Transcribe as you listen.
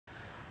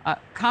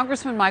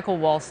Congressman Michael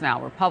Waltz,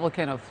 now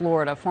Republican of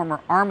Florida, former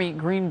Army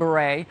Green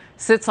Beret,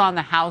 sits on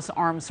the House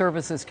Armed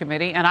Services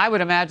Committee, and I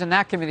would imagine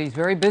that committee is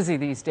very busy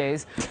these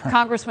days.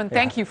 Congressman,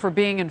 thank you for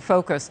being in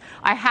focus.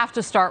 I have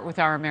to start with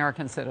our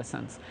American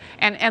citizens.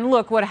 And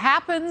look, what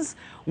happens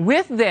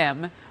with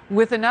them,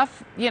 with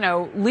enough,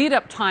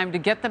 lead-up time to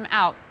get them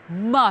out,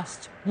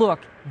 must look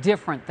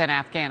different than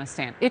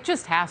Afghanistan. It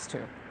just has to.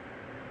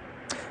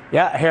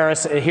 Yeah,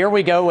 Harris, here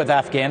we go with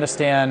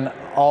Afghanistan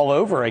all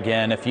over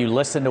again. If you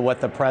listen to what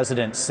the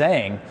president's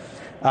saying,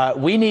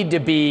 we need to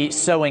be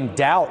sowing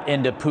doubt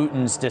into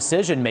Putin's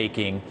decision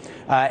making,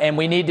 and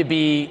we need to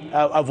be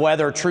of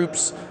whether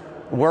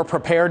we're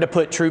prepared to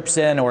put troops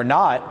in or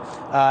not.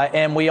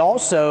 And we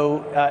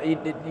also,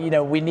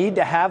 we need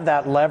to have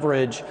that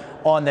leverage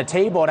on the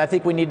table. And I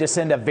think we need to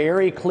send a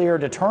very clear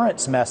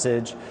deterrence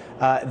message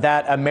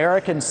that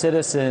American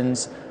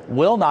citizens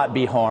will not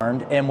be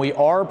harmed, and we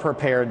are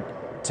prepared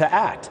to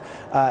act.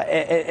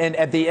 And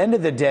at the end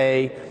of the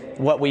day,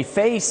 what we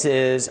face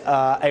is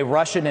a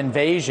Russian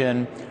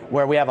invasion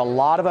where we have a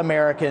lot of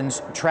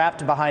Americans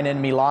trapped behind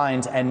enemy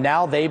lines, and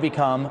now they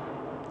become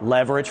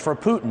leverage for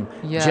Putin,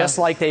 just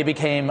like they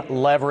became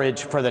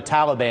leverage for the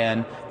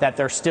Taliban that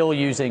they're still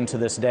using to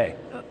this day.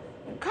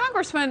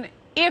 Congressman,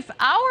 if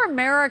our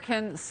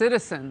American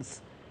citizens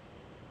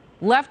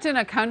left in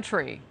a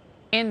country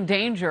in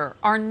danger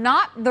are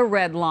not the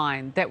red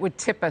line that would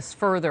tip us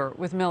further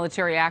with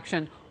military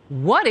action,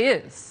 what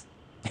is?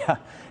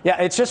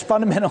 Yeah, it's just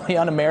fundamentally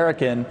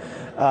un-American,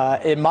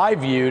 in my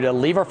view, to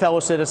leave our fellow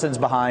citizens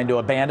behind, to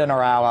abandon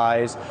our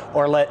allies,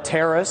 or let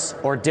terrorists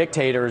or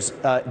dictators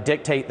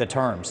dictate the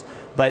terms.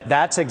 But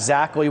that's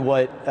exactly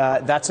what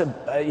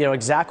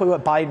exactly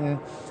what Biden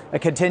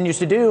continues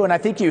to do. And I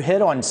think you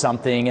hit on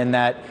something in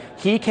that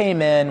he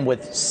came in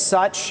with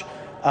such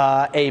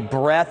a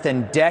breadth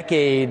and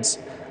decades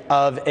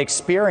of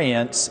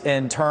experience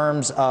in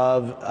terms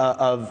of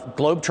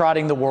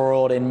globetrotting the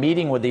world and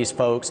meeting with these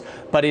folks,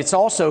 but it's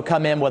also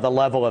come in with a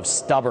level of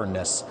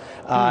stubbornness.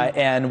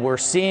 And we're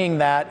seeing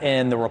that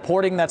in the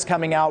reporting that's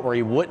coming out, where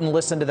he wouldn't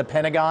listen to the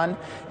Pentagon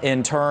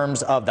in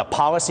terms of the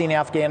policy in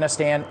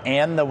Afghanistan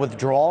and the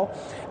withdrawal.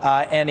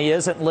 And he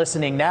isn't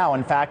listening now.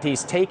 In fact,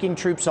 he's taking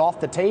troops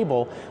off the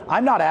table.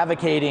 I'm not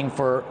advocating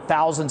for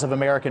thousands of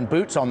American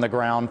boots on the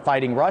ground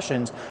fighting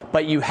Russians,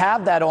 but you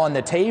have that on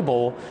the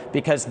table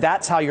because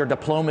that's how your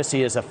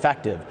diplomacy is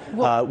effective,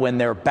 when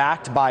they're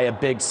backed by a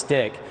big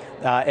stick.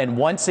 And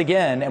once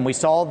again, and we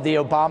saw the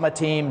Obama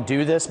team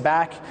do this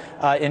back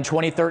in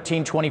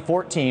 2013,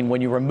 2014,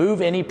 when you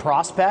remove any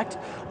prospect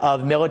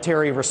of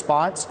military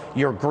response,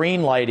 you're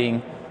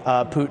green-lighting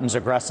Putin's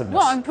aggressiveness.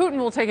 Well, and Putin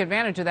will take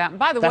advantage of that. And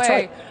by the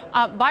way,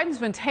 Biden's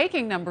been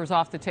taking numbers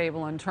off the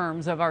table in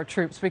terms of our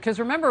troops, because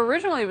remember,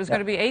 originally it was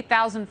going to be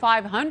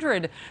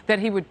 8,500 that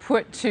he would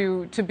put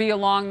to be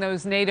along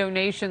those NATO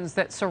nations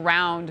that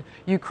surround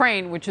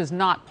Ukraine, which is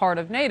not part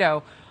of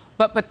NATO.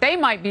 But they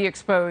might be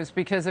exposed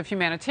because of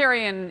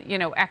humanitarian,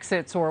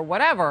 exits or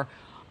whatever.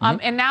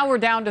 And now we're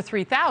down to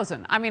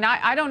 3,000. I mean,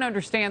 I don't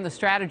understand the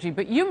strategy,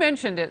 but you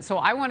mentioned it, so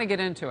I want to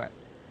get into it.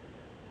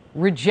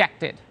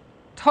 Rejected.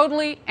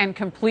 Totally and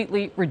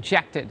completely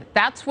rejected.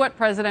 That's what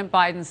President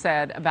Biden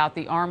said about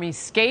the Army's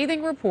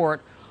scathing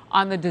report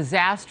on the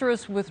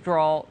disastrous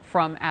withdrawal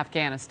from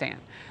Afghanistan.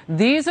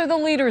 These are the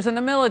leaders in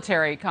the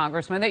military,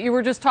 Congressman, that you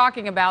were just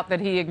talking about that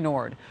he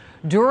ignored.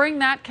 During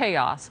that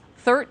chaos,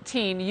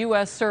 13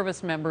 U.S.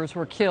 service members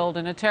were killed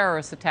in a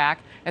terrorist attack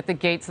at the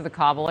gates of the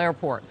Kabul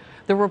airport.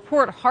 The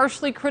report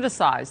harshly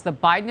criticized the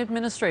Biden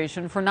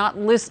administration for not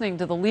listening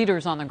to the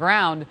leaders on the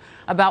ground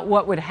about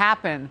what would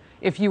happen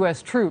if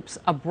U.S. troops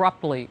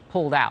abruptly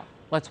pulled out.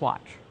 Let's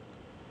watch.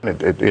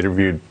 It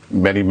interviewed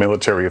many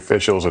military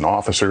officials and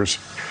officers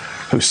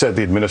who said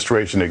the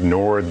administration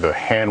ignored the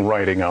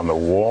handwriting on the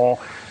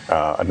wall.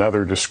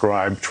 Another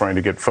described trying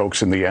to get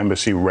folks in the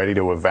embassy ready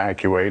to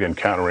evacuate,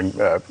 encountering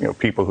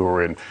people who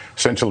were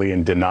essentially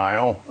in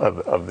denial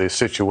of this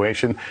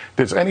situation.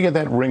 Does any of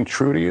that ring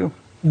true to you?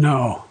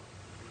 No.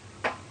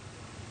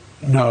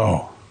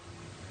 No.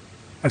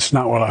 That's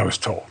not what I was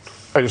told.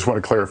 I just want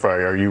to clarify,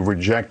 are you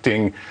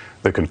rejecting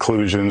the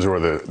conclusions or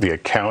the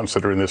accounts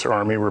that are in this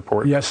Army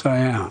report? Yes, I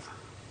am.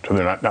 So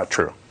they're not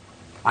true?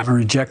 I'm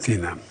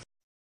rejecting them.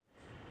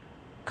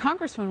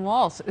 Congressman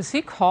Waltz, is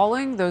he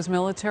calling those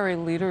military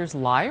leaders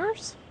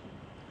liars?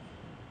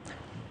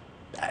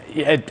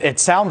 It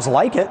sounds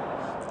like it.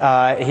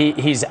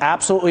 He's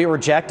absolutely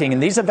rejecting.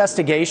 And these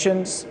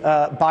investigations,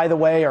 by the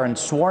way, are in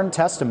sworn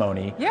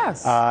testimony.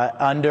 Yes.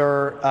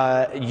 Under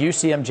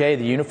UCMJ,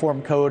 the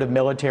Uniform Code of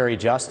Military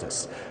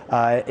Justice.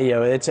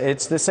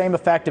 It's the same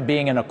effect of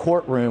being in a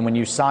courtroom when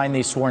you sign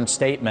these sworn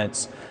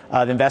statements.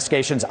 The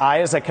investigations I,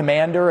 as a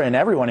commander, and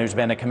everyone who's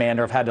been a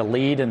commander, have had to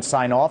lead and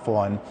sign off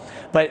on.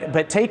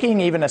 But taking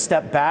even a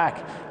step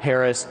back,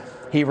 Harris,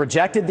 he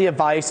rejected the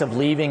advice of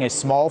leaving a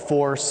small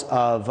force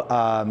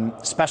of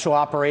special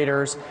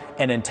operators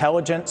and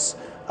intelligence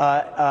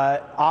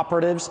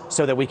operatives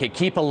so that we could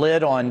keep a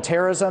lid on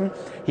terrorism.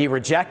 He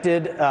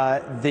rejected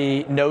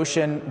the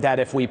notion that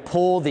if we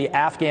pull the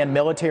Afghan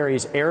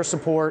military's air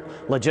support,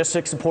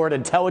 logistics support,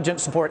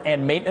 intelligence support,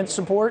 and maintenance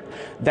support,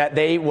 that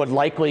they would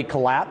likely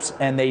collapse,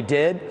 and they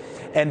did.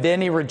 And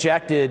then he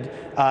rejected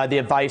the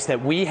advice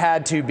that we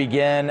had to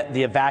begin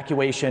the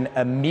evacuation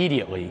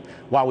immediately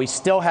while we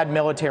still had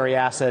military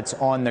assets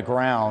on the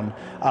ground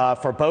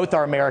for both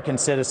our American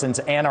citizens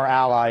and our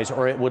allies,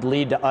 or it would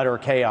lead to utter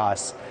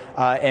chaos.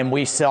 And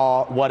we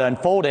saw what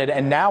unfolded.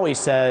 And now he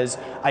says,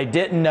 I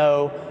didn't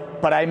know,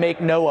 but I make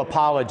no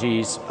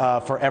apologies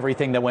for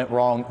everything that went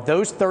wrong.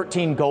 Those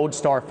 13 Gold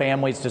Star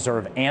families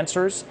deserve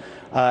answers.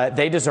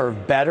 They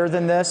deserve better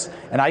than this.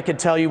 And I could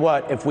tell you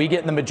what, if we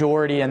get in the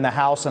majority in the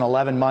House in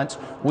 11 months,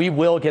 we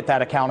will get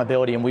that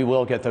accountability and we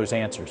will get those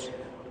answers.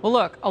 Well,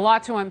 look, a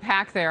lot to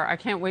unpack there. I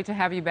can't wait to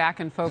have you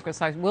back in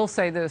focus. I will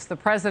say this. The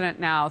president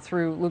now,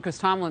 through Lucas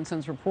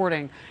Tomlinson's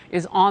reporting,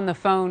 is on the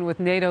phone with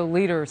NATO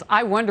leaders.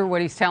 I wonder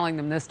what he's telling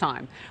them this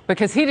time,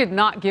 because he did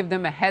not give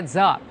them a heads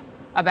up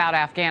about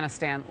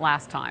Afghanistan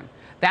last time.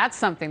 That's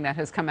something that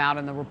has come out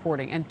in the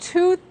reporting. And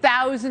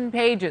 2,000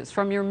 pages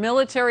from your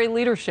military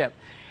leadership,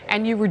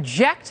 and you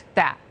reject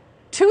that.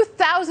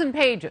 2,000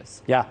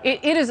 pages. Yeah.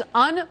 It is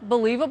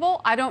unbelievable.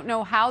 I don't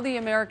know how the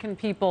American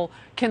people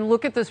can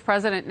look at this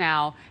president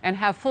now and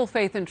have full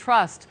faith and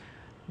trust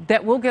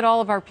that we'll get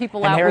all of our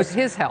people out with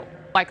his help.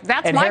 Like,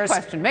 that's my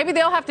question. Maybe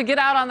they'll have to get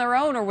out on their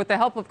own or with the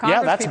help of Congress.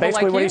 Yeah, that's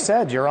basically like what he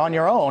said. You're on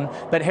your own.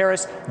 But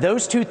Harris,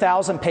 those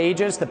 2,000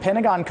 pages, the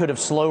Pentagon could have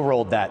slow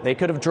rolled that. They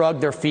could have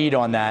drugged their feet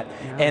on that,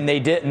 and they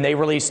didn't. They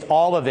released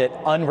all of it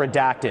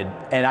unredacted.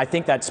 And I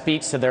think that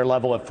speaks to their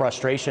level of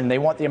frustration. They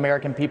want the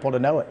American people to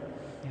know it.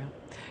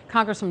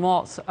 Congressman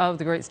Waltz of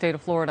the great state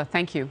of Florida,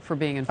 thank you for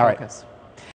being in focus.